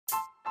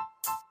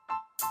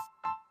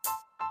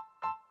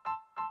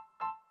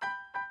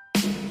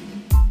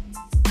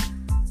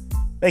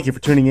Thank you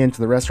for tuning in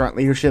to the Restaurant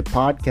Leadership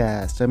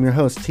Podcast. I'm your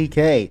host,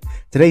 TK.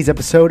 Today's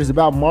episode is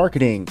about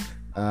marketing.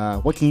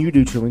 What can you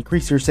do to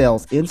increase your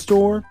sales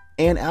in-store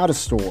and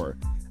out-of-store?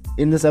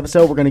 In this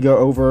episode, we're going to go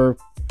over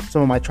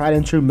some of my tried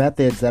and true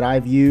methods that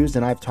I've used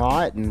and I've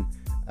taught. And,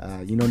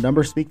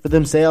 numbers speak for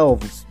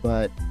themselves,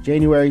 but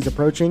January is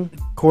approaching.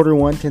 Quarter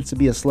one tends to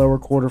be a slower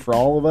quarter for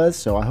all of us.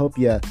 So I hope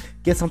you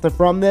get something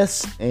from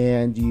this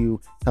and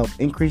you help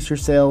increase your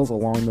sales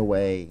along the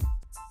way.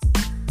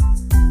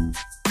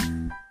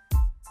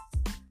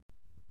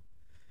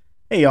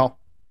 Hey y'all,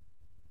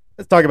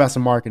 let's talk about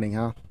some marketing,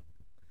 huh?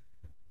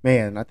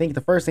 Man, I think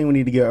the first thing we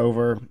need to go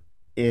over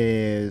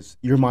is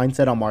your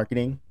mindset on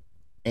marketing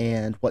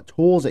and what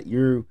tools that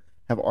you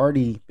have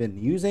already been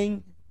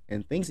using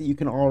and things that you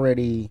can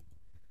already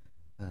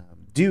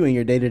do in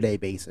your day-to-day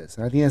basis.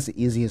 And I think that's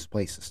the easiest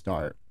place to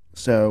start.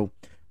 So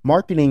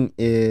marketing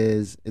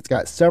it's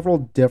got several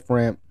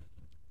different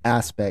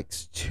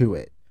aspects to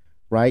it,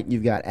 right?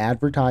 You've got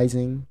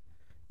advertising,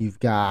 you've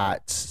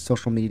got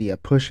social media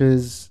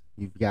pushes,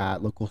 you've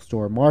got local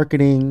store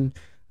marketing.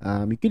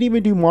 You could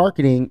even do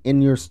marketing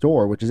in your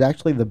store, which is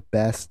actually the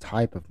best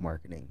type of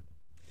marketing.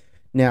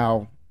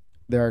 Now,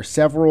 there are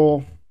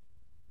several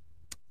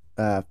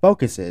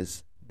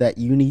focuses that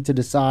you need to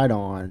decide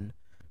on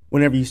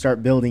whenever you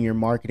start building your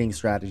marketing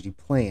strategy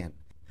plan.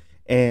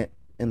 And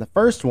the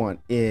first one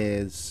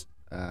is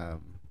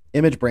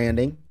image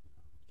branding.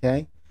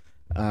 Okay,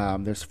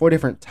 there's 4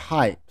 different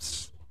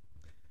types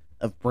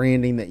of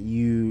branding that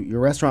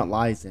your restaurant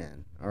lies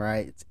in. All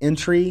right, it's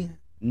entry,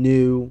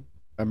 new,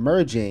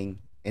 emerging,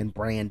 and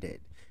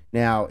branded.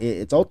 Now,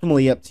 it's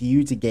ultimately up to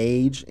you to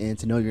gauge and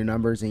to know your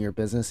numbers in your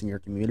business and your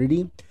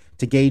community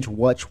to gauge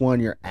which one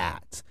you're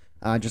at.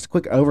 Just a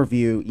quick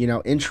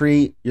overview,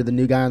 entry, you're the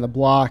new guy on the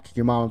block,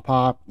 you're mom and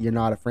pop, you're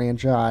not a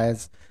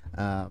franchise,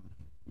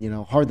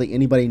 hardly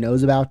anybody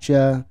knows about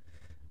you.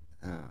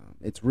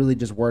 It's really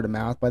just word of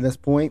mouth by this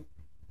point.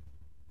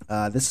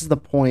 This is the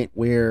point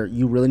where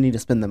you really need to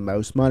spend the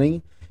most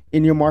money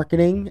in your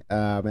marketing.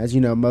 As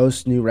you know,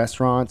 most new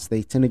restaurants,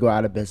 they tend to go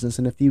out of business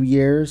in a few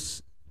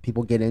years.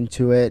 People get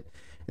into it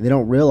and they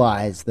don't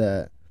realize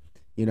that,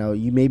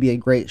 you may be a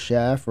great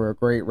chef or a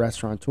great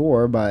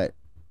restaurateur, but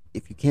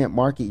if you can't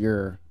market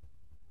your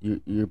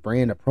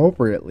brand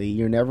appropriately,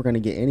 you're never going to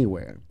get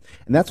anywhere.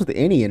 And that's with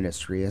any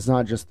industry. It's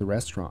not just the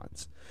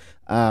restaurants.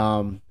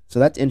 So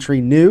that's entry.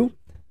 New.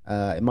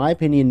 In my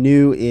opinion,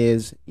 new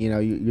is,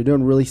 you're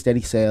doing really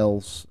steady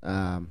sales.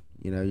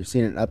 You're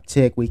seeing an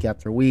uptick week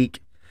after week.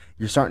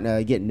 You're starting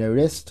to get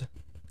noticed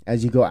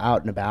as you go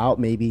out and about.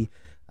 Maybe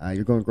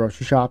you're going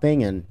grocery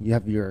shopping and you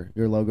have your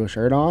logo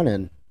shirt on,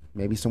 and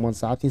maybe someone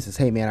stops you and says,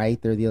 "Hey man, I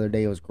ate there the other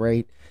day. It was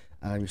great."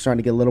 You're starting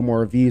to get a little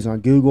more reviews on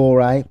Google,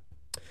 right?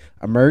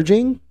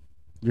 Emerging,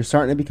 you're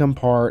starting to become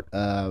part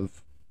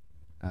of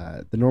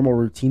the normal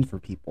routine for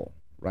people,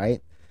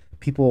 right?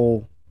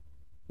 People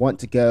want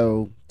to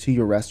go to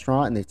your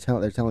restaurant and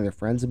they're telling their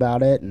friends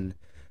about it, and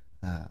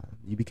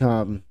you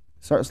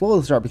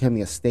slowly start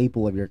becoming a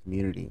staple of your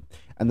community.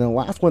 And then the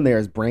last one there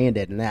is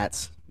branded, and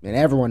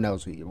everyone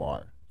knows who you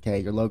are. Okay,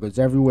 your logo's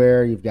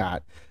everywhere. You've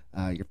got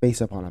your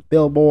face up on a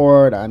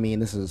billboard. I mean,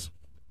 this is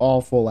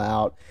all full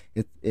out.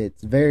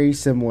 It's very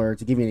similar.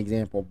 To give you an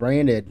example,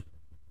 branded,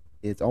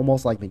 it's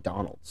almost like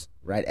McDonald's,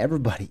 right?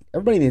 Everybody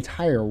in the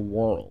entire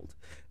world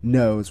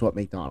knows what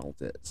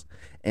McDonald's is,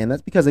 and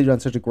that's because they've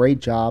done such a great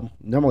job.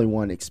 Number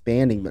one,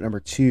 expanding, but number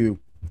two,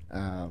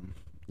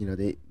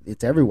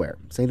 it's everywhere.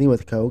 Same thing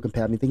with Coke and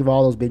Pepsi. I mean, think of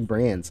all those big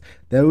brands.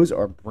 Those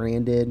are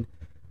branded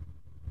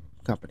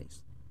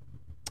companies.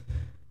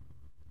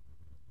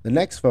 The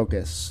next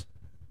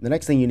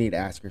thing you need to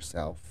ask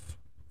yourself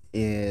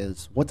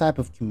is, what type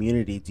of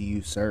community do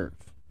you serve?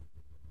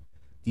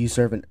 Do you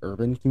serve an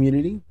urban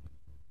community?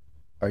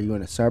 Are you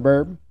in a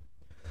suburb?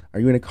 Are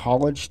you in a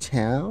college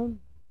town?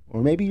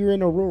 Or maybe you're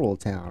in a rural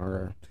town,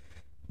 or,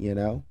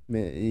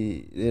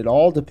 it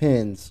all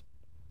depends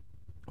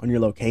on your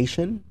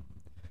location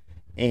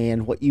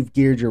and what you've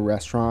geared your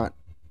restaurant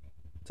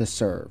to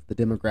serve, the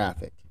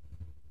demographic.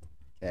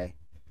 Okay.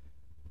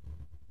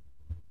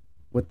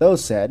 With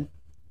those said,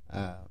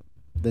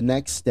 the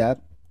next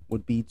step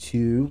would be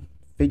to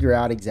figure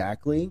out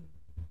exactly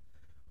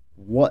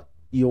what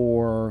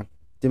your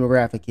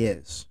demographic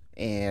is.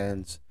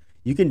 And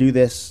you can do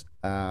this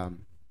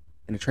in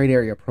a trade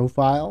area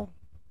profile.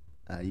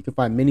 You can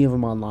find many of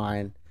them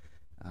online.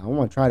 I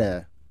want to try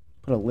to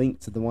put a link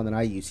to the one that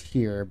I use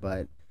here,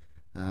 but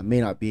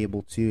may not be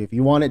able to. If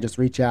you want it, just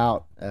reach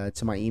out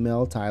to my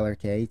email,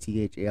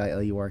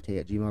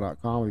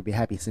 tylerk@gmail.com. We'd be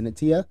happy to send it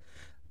to you.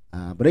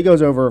 But it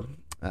goes over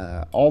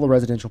all the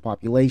residential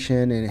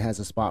population, and it has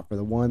a spot for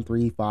the 1,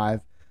 3,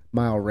 5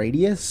 mile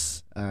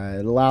radius.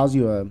 It allows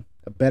you a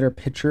better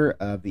picture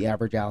of the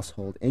average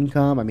household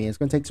income. I mean, it's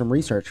going to take some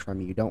research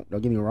from you. Don't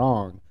get me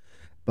wrong,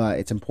 but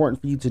it's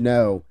important for you to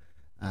know,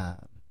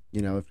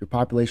 if your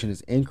population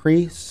has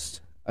increased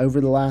over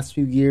the last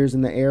few years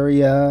in the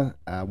area.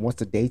 What's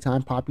the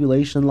daytime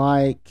population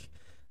like?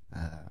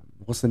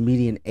 What's the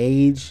median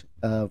age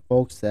of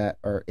folks that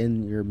are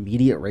in your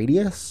immediate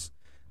radius?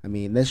 I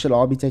mean, this should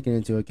all be taken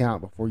into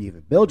account before you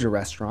even build your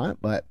restaurant.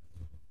 But,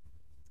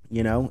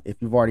 if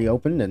you've already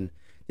opened and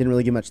didn't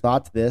really give much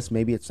thought to this,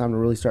 maybe it's time to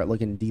really start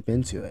looking deep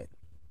into it.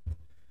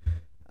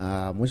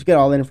 Once you get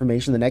all that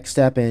information, the next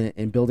step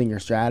in building your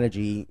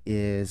strategy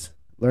is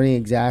learning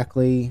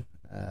exactly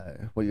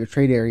what your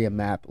trade area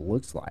map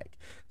looks like.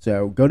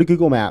 So go to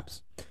Google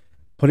Maps,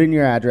 put in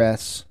your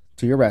address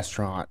to your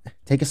restaurant,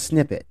 take a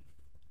snippet,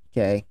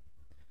 okay?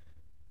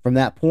 From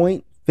that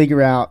point,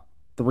 figure out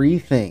three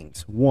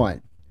things.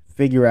 One,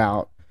 figure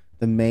out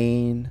the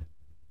main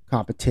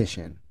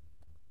competition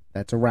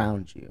that's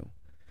around you,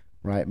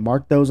 right?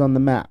 Mark those on the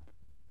map.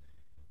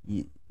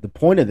 The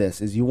point of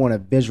this is you want to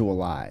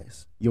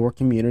visualize your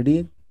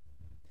community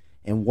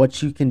and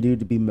what you can do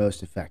to be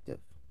most effective.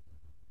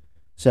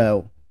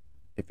 So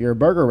if you're a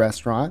burger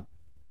restaurant,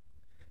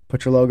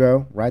 put your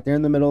logo right there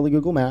in the middle of the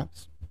Google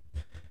Maps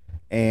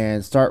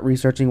and start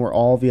researching where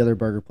all the other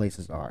burger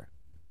places are.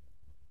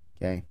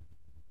 Okay.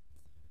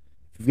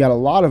 If you've got a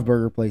lot of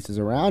burger places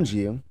around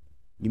you,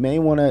 you may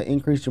want to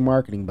increase your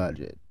marketing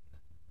budget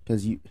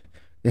because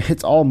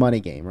it's all money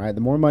game, right?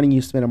 The more money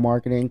you spend on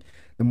marketing,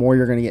 the more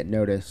you're going to get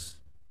noticed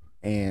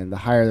and the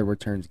higher the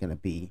return is going to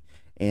be.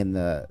 And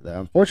the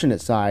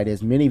unfortunate side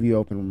is many of you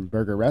open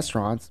burger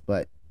restaurants,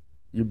 but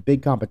your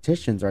big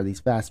competitions are these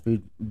fast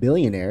food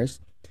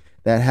billionaires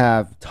that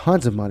have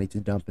tons of money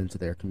to dump into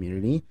their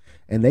community,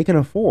 and they can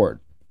afford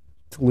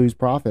to lose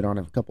profit on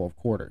a couple of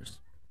quarters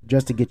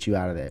just to get you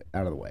out of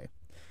the way.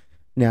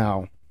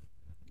 Now,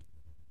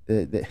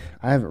 I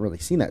haven't really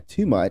seen that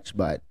too much,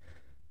 but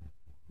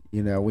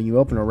when you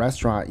open a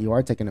restaurant, you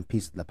are taking a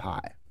piece of the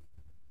pie.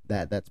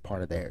 That's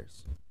part of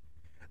theirs.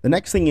 The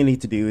next thing you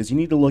need to do is you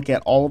need to look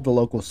at all of the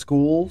local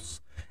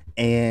schools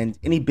and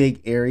any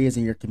big areas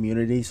in your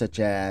community, such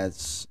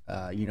as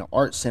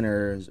art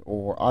centers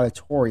or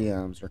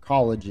auditoriums or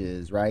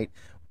colleges, right?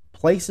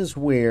 Places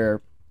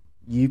where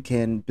you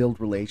can build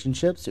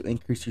relationships to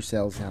increase your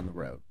sales down the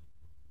road.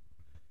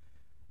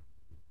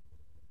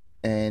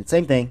 And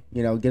same thing,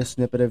 get a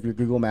snippet of your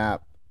Google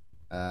map,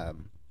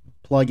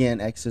 plug in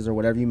X's or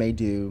whatever you may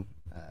do.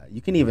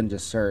 You can even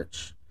just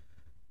search,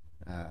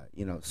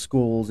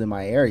 schools in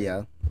my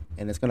area,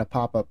 and it's going to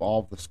pop up all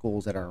of the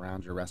schools that are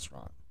around your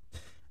restaurant.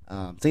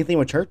 Same thing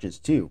with churches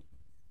too.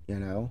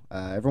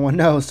 Everyone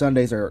knows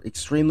Sundays are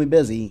extremely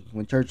busy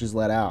when churches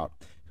let out,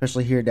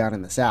 especially here down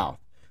in the South.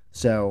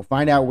 So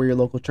find out where your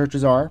local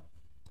churches are,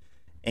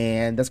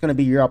 and that's going to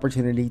be your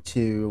opportunity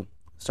to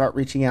start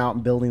reaching out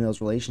and building those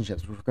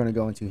relationships, which we're going to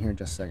go into here in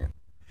just a second.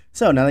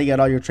 So now that you got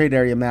all your trade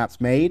area maps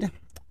made,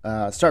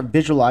 start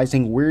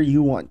visualizing where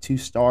you want to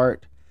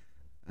start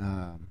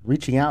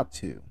reaching out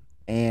to.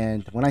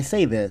 And when I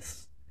say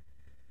this,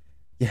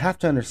 you have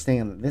to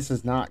understand that this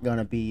is not going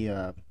to be,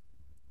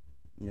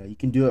 you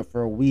can do it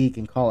for a week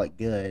and call it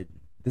good.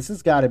 This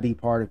has got to be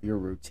part of your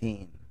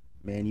routine,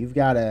 man. You've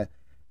got to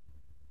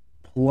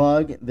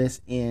plug this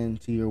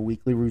into your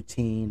weekly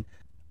routine.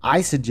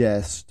 I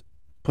suggest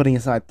putting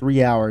aside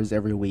 3 hours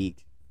every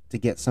week to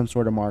get some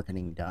sort of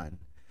marketing done.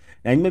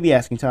 Now you may be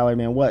asking, Tyler,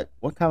 man, what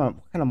kind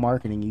of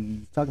marketing?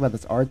 You talk about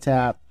this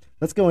RTAP.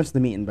 Let's go into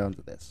the meat and bones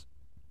of this.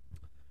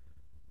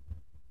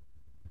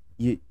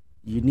 You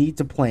need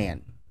to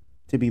plan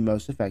to be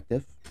most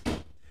effective.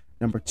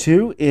 Number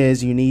 2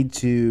 is you need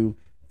to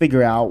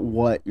figure out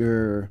what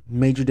your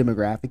major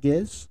demographic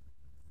is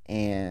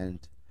and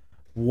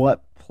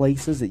what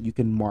places that you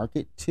can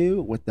market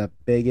to with the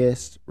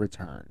biggest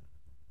return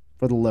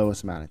for the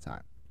lowest amount of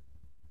time.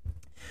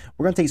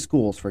 We're going to take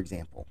schools, for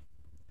example.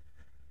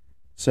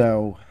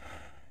 So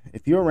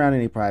if you're around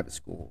any private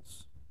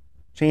schools,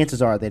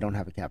 chances are they don't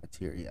have a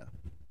cafeteria,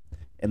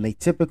 and they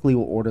typically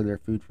will order their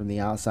food from the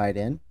outside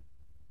in.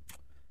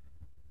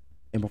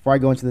 And before I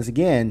go into this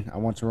again, I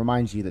want to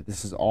remind you that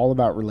this is all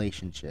about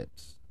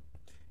relationships.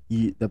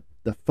 The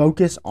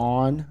focus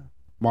on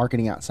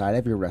marketing outside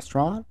of your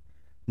restaurant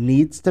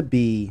needs to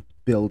be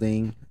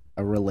building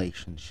a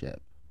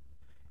relationship.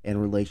 And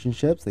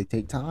relationships, they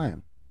take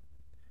time.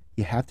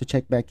 You have to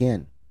check back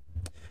in.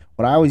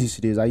 What I always used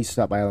to do is I used to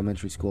stop by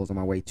elementary schools on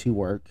my way to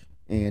work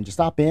and just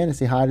stop in and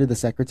say hi to the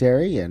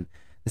secretary. And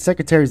the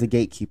secretary is the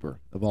gatekeeper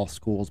of all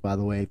schools, by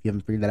the way. If you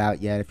haven't figured that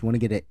out yet, if you want to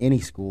get at any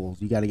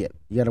schools, you got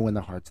to win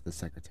the hearts of the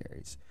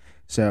secretaries.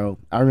 So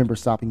I remember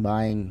stopping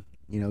by and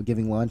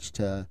giving lunch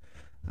to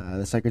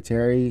the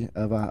secretary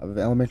of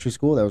elementary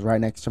school that was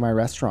right next to my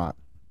restaurant,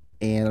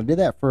 and I did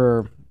that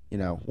for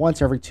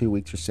once every 2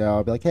 weeks or so.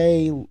 I'll be like,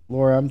 "Hey,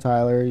 Laura, I'm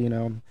Tyler.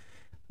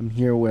 I'm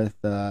here with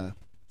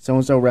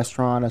so-and-so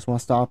restaurant. I just want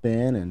to stop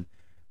in and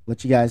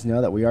let you guys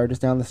know that we are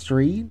just down the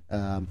street.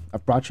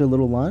 I've brought you a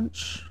little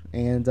lunch,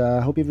 and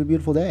I hope you have a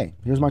beautiful day.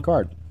 Here's my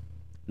card."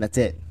 And that's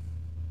it.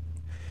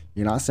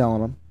 You're not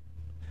selling them.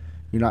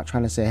 You're not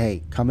trying to say,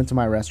 "Hey, come into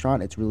my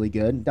restaurant. It's really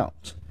good."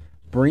 Don't.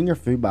 Bring your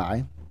food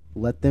by.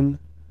 Let them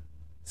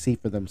see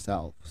for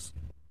themselves.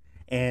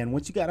 And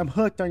once you got them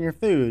hooked on your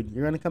food,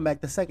 you're going to come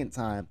back the second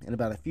time in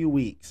about a few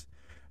weeks.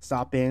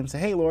 Stop in, say,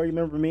 "Hey, Laura, you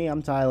remember me?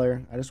 I'm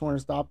Tyler. I just wanted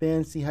to stop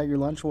in, see how your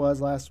lunch was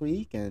last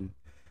week, and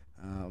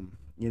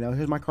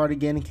Here's my card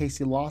again in case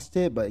you lost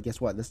it. But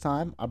guess what? This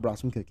time I brought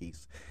some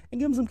cookies, and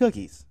give them some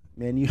cookies.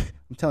 Man,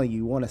 I'm telling you,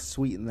 you want to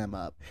sweeten them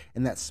up.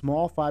 And that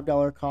small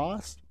 $5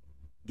 cost,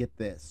 get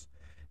this,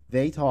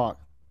 they talk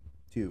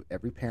to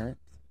every parent,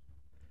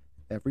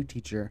 every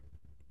teacher,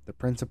 the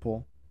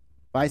principal,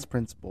 vice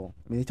principal.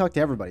 I mean, they talk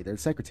to everybody. They're the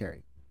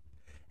secretary.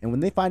 And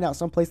when they find out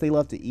someplace they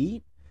love to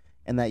eat,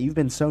 and that you've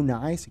been so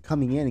nice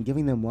coming in and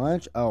giving them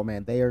lunch, oh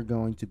man, they are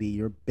going to be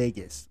your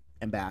biggest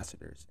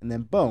ambassadors. And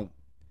then boom,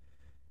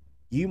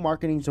 you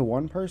marketing to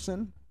one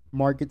person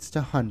markets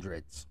to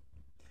hundreds.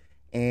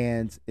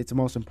 And it's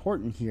most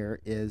important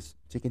here is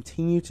to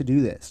continue to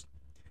do this.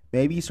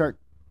 Maybe you start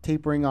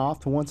tapering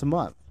off to once a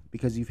month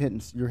because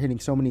you're hitting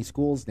so many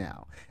schools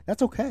now.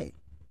 That's okay.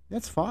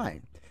 That's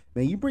fine.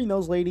 Man, you bring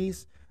those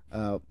ladies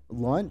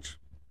lunch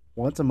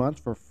once a month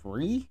for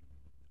free,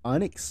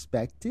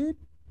 unexpected.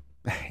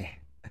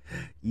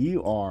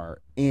 You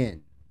are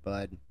in,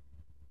 bud.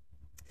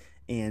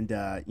 And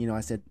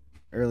I said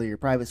earlier,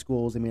 private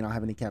schools, they may not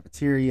have any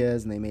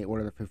cafeterias, and they may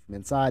order their food from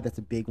inside. That's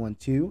a big one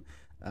too.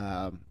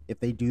 If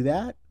they do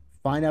that,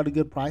 find out a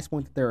good price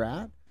point that they're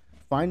at,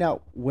 find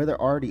out where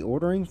they're already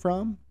ordering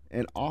from,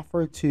 and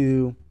offer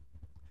to,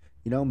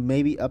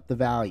 maybe up the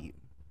value,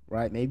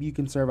 right? Maybe you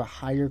can serve a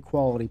higher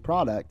quality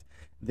product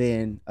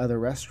than other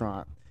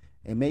restaurant,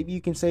 and maybe you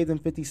can save them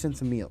 50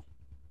 cents a meal.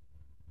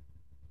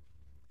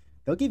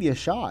 They'll give you a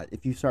shot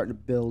if you start to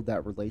build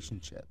that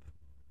relationship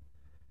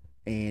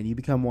and you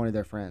become one of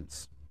their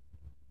friends.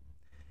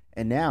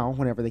 And now,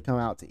 whenever they come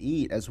out to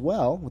eat as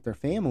well with their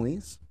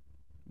families,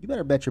 you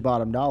better bet your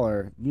bottom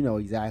dollar you know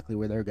exactly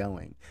where they're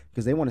going,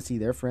 because they want to see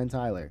their friend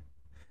Tyler,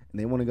 and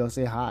they want to go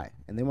say hi,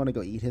 and they want to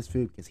go eat his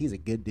food because he's a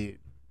good dude.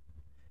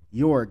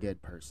 You're a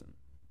good person.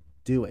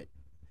 Do it.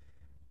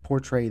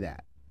 Portray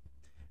that.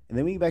 And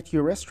then we get back to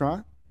your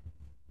restaurant,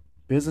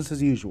 business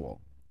as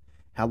usual.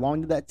 How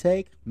long did that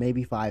take?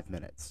 Maybe 5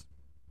 minutes.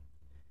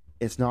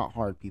 It's not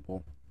hard,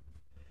 people.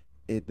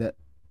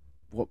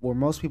 What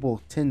most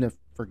people tend to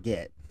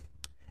forget,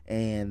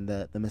 and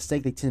the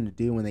mistake they tend to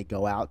do when they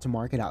go out to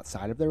market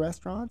outside of their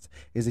restaurants,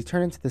 is they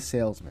turn into the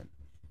salesman.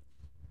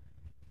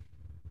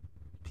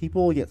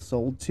 People get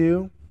sold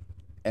to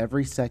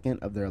every second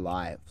of their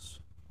lives,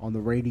 on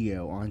the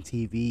radio, on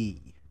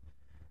TV,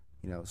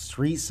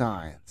 street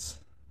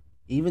signs,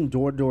 even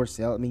door-to-door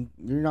sale. I mean,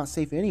 you're not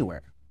safe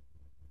anywhere.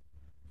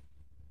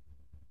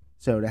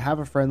 So to have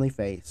a friendly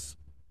face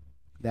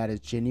that is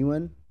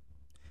genuine,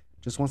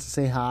 just wants to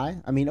say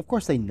hi. I mean, of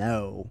course they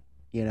know,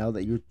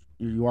 that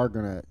you are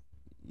gonna.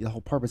 The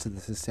whole purpose of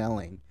this is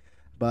selling,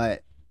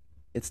 but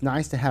it's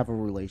nice to have a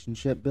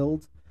relationship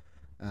build,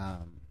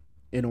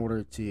 in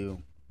order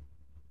to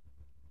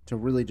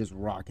really just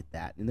rock at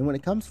that. And then when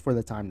it comes for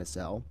the time to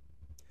sell,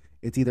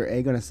 it's either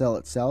A, going to sell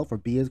itself, or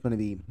B, is going to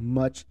be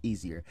much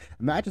easier.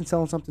 Imagine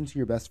selling something to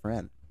your best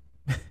friend.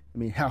 I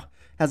mean,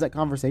 how's that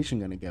conversation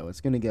going to go?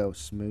 It's going to go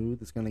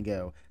smooth. It's not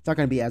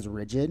going to be as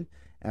rigid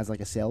as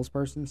like a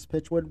salesperson's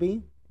pitch would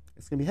be.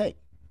 It's going to be, hey,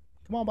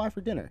 come on by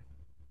for dinner.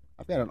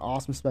 I've got an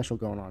awesome special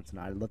going on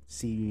tonight. I'd love to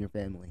see you and your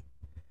family.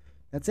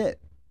 That's it.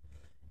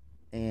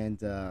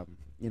 And,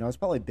 it's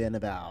probably been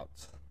about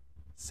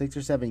 6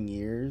 or 7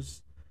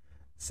 years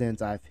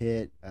since I've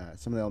hit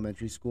some of the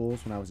elementary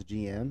schools when I was a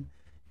GM.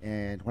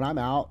 And when I'm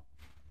out,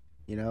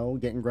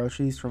 getting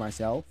groceries for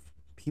myself,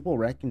 people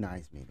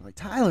recognize me. They're like,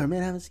 Tyler,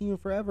 man, I haven't seen you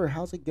forever.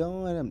 How's it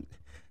going?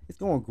 It's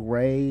going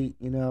great.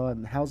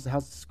 How's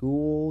the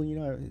school?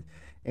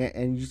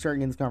 And you start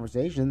getting this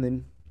conversation,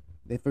 then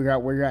they figure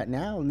out where you're at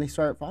now, and they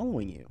start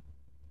following you.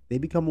 They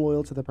become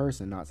loyal to the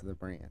person, not to the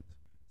brand.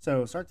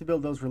 So start to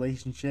build those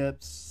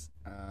relationships.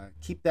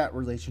 Keep that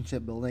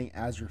relationship building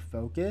as your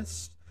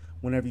focus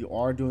whenever you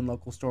are doing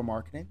local store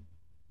marketing.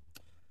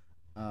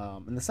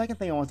 And the second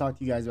thing I want to talk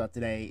to you guys about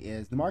today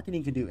is the marketing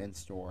you can do in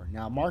store.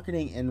 Now,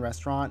 marketing in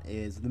restaurant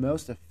is the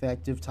most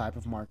effective type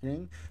of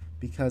marketing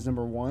because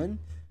number one,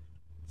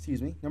 these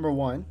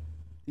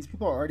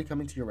people are already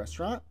coming to your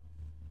restaurant,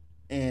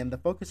 and the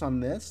focus on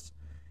this,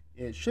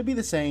 it should be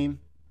the same,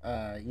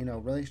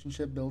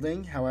 relationship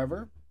building.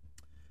 However,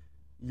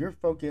 your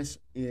focus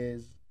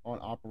is on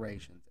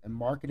operations and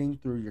marketing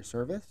through your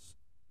service,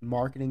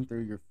 marketing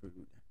through your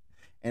food.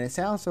 And it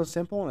sounds so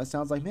simple, and it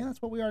sounds like, man,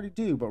 that's what we already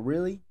do. But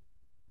really,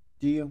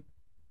 do you?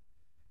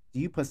 Do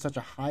you put such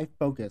a high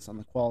focus on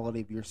the quality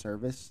of your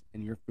service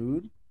and your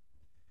food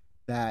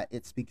that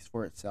it speaks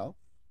for itself?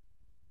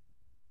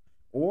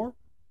 Or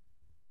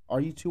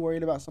are you too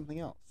worried about something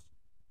else?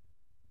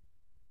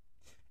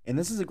 And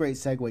this is a great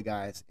segue,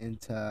 guys,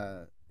 into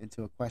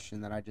a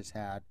question that I just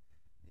had,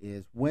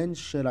 is when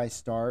should I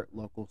start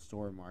local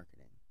store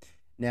marketing?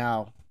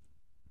 Now,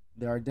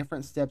 there are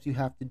different steps you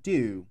have to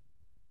do,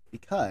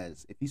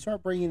 because if you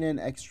start bringing in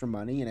extra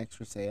money and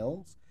extra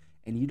sales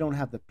and you don't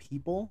have the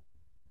people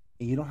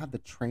and you don't have the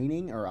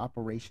training or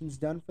operations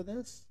done for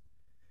this,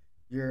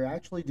 you're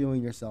actually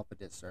doing yourself a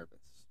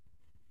disservice.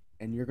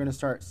 And you're going to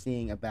start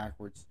seeing a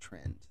backwards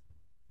trend.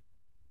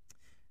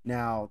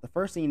 Now, the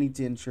first thing you need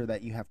to ensure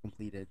that you have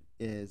completed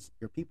is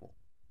your people.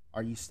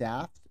 Are you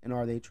staffed and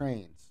are they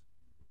trained?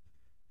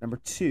 Number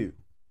two,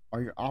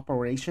 Are your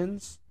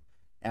operations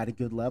at a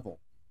good level?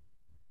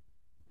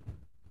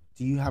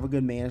 Do you have a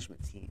good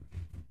management team?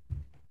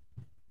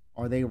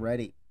 Are they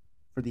ready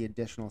for the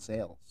additional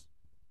sales?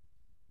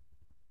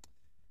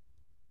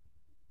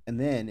 And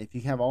then if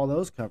you have all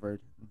those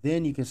covered,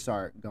 then you can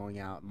start going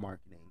out and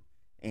marketing.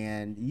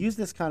 And use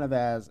this kind of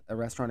as a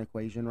restaurant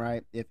equation,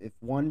 right? If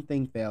one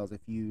thing fails,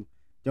 if you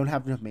don't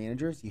have enough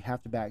managers, you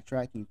have to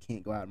backtrack and you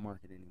can't go out and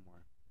market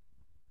anymore.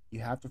 You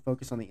have to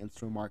focus on the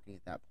in-store marketing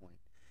at that point.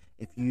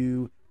 If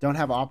you don't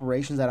have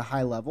operations at a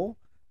high level,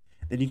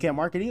 then you can't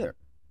market either.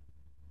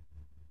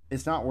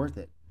 It's not worth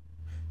it.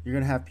 You're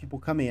going to have people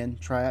come in,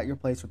 try out your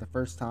place for the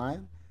first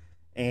time,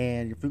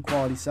 and your food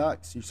quality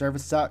sucks, your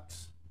service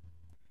sucks,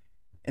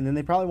 and then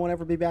they probably won't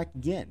ever be back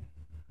again.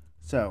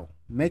 So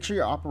make sure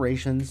your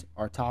operations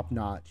are top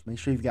notch. Make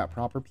sure you've got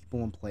proper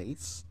people in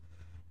place,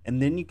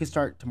 and then you can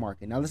start to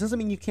market. Now, this doesn't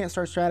mean you can't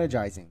start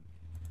strategizing.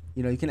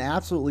 You can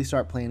absolutely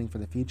start planning for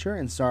the future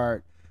and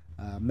start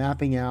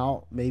mapping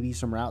out maybe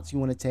some routes you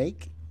want to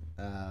take.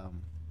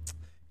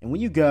 And when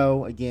you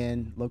go,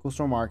 again, local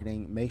store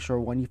marketing, make sure,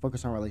 one, you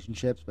focus on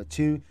relationships, but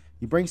two,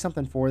 you bring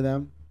something for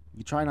them.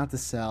 You try not to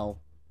sell.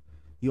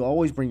 You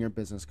always bring your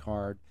business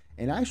card.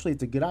 And actually,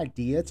 it's a good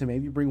idea to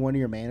maybe bring one of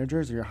your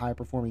managers or your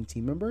high-performing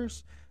team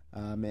members.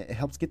 It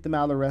helps get them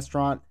out of the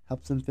restaurant,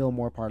 helps them feel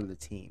more part of the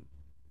team.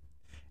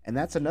 And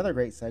that's another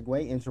great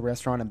segue into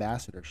restaurant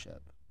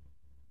ambassadorship.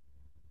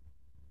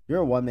 You're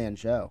a one-man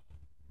show.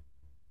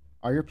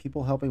 Are your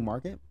people helping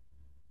market?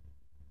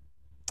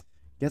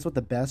 Guess what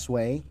the best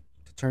way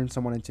to turn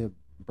someone into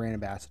a brand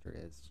ambassador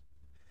is?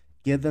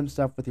 Give them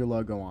stuff with your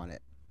logo on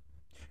it.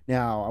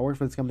 Now, I work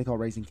for this company called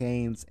Raising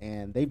Cane's,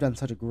 and they've done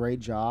such a great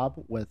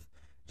job with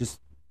just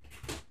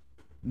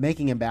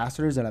making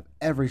ambassadors out of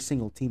every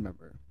single team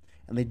member.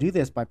 And they do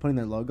this by putting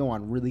their logo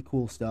on really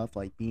cool stuff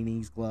like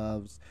beanies,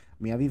 gloves.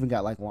 I mean, I've even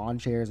got like lawn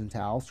chairs and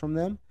towels from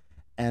them,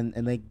 and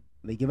they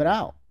give it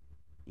out.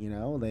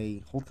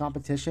 They hold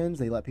competitions,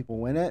 they let people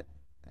win it,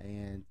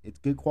 and it's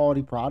good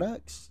quality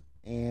products,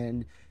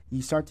 and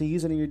you start to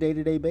use it on your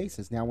day-to-day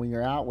basis. Now, when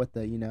you're out with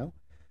the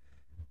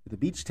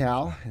beach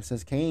towel, it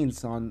says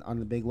Cane's on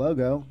the big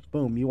logo,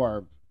 boom, you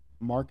are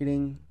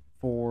marketing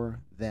for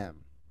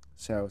them.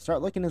 So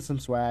start looking at some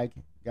swag,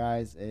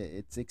 guys.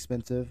 It's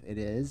expensive, it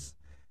is,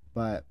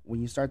 but when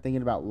you start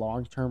thinking about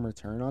long-term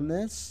return on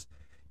this,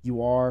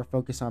 you are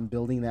focused on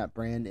building that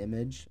brand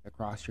image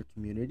across your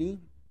community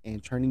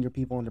and turning your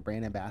people into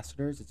brand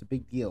ambassadors. It's a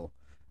big deal.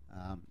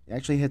 It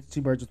actually hits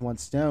two birds with one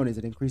stone, as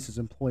it increases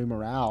employee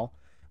morale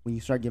when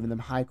you start giving them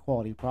high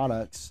quality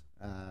products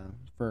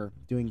for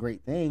doing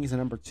great things. And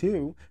number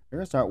two, they're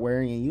going to start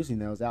wearing and using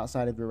those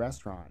outside of your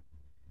restaurant.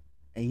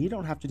 And you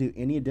don't have to do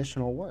any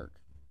additional work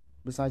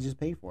besides just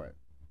pay for it.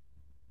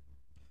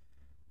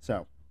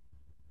 So,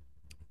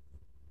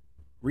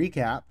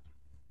 recap,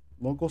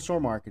 local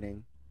store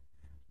marketing,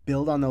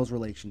 build on those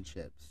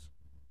relationships.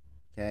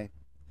 Okay?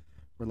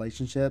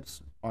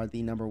 Relationships are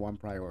the number one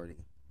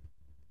priority.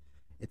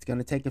 It's going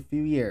to take a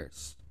few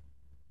years.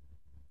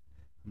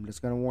 I'm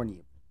just going to warn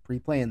you.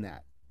 Pre-plan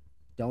that.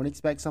 Don't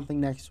expect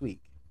something next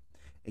week.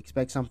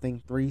 Expect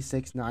something 3,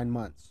 6, 9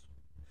 months.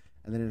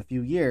 And then in a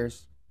few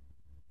years,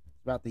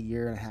 about the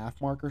year and a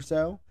half mark or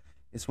so,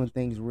 is when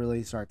things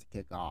really start to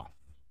kick off.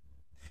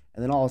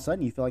 And then all of a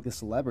sudden you feel like a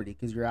celebrity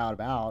because you're out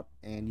about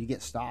and you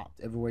get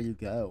stopped everywhere you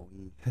go.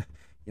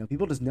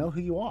 People just know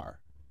who you are.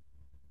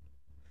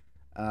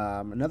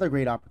 Another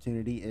great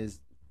opportunity is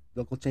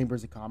local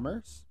chambers of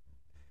commerce.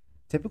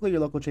 Typically, your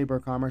local chamber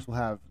of commerce will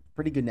have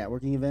pretty good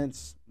networking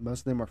events.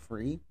 Most of them are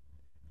free.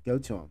 Go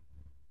to them.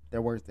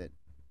 They're worth it.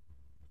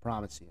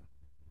 Promise you.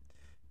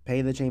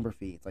 Pay the chamber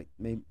fee. It's like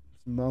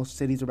most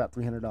cities are about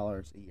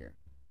 $300 a year.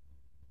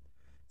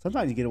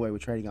 Sometimes you get away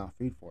with trading off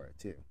food for it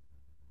too.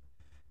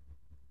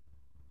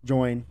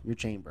 Join your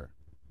chamber.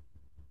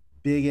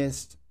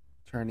 Biggest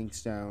turning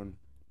stone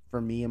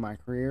for me in my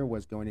career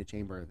was going to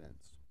chamber events.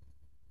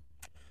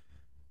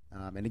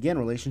 And again,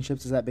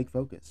 relationships is that big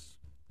focus.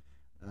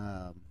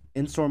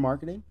 In-store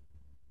marketing,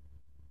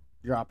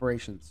 your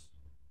operations,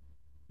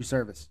 your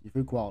service, your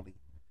food quality.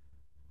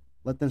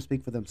 Let them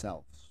speak for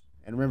themselves.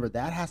 And remember,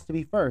 that has to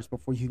be first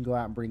before you can go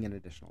out and bring in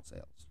additional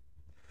sales.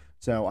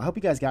 So I hope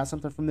you guys got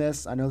something from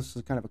this. I know this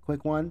was kind of a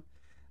quick one.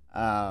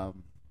 If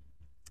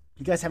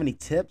you guys have any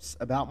tips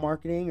about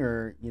marketing,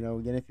 or,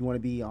 again, if you want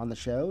to be on the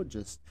show,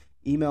 just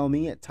email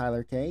me at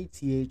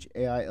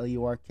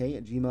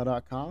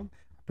tylerk@gmail.com.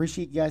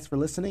 Appreciate you guys for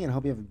listening, and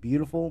hope you have a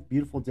beautiful,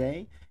 beautiful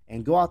day.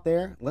 And go out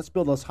there. Let's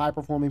build those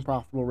high-performing,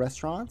 profitable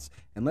restaurants,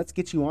 and let's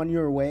get you on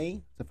your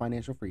way to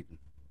financial freedom.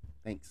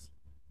 Thanks.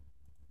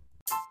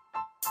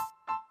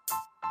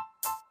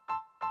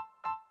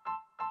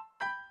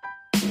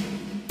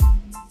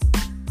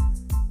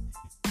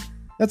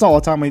 That's all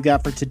the time we've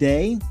got for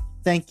today.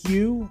 Thank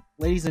you,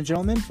 ladies and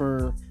gentlemen,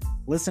 for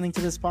listening to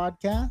this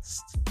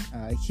podcast.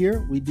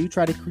 Here, we do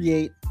try to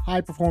create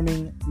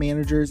high-performing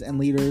managers and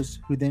leaders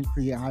who then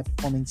create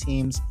high-performing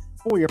teams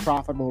for your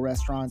profitable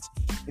restaurants.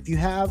 If you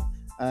have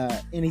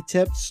any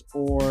tips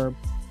or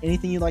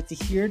anything you'd like to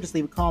hear, just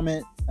leave a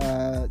comment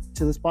to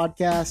this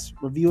podcast.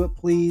 Review it,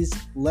 please.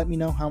 Let me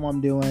know how I'm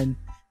doing.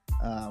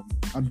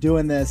 I'm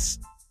doing this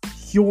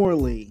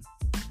purely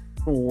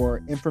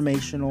for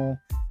informational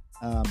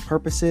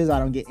purposes. I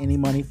don't get any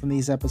money from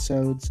these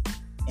episodes.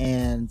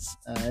 And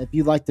if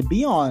you'd like to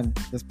be on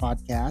this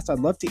podcast, I'd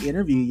love to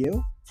interview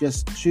you.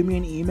 Just shoot me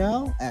an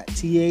email at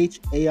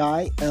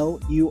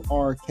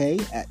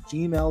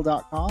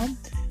THAILURK@gmail.com.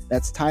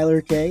 That's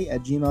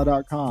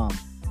TylerK@gmail.com.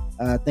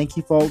 Thank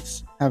you,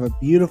 folks. Have a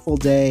beautiful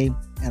day,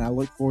 and I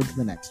look forward to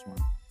the next one.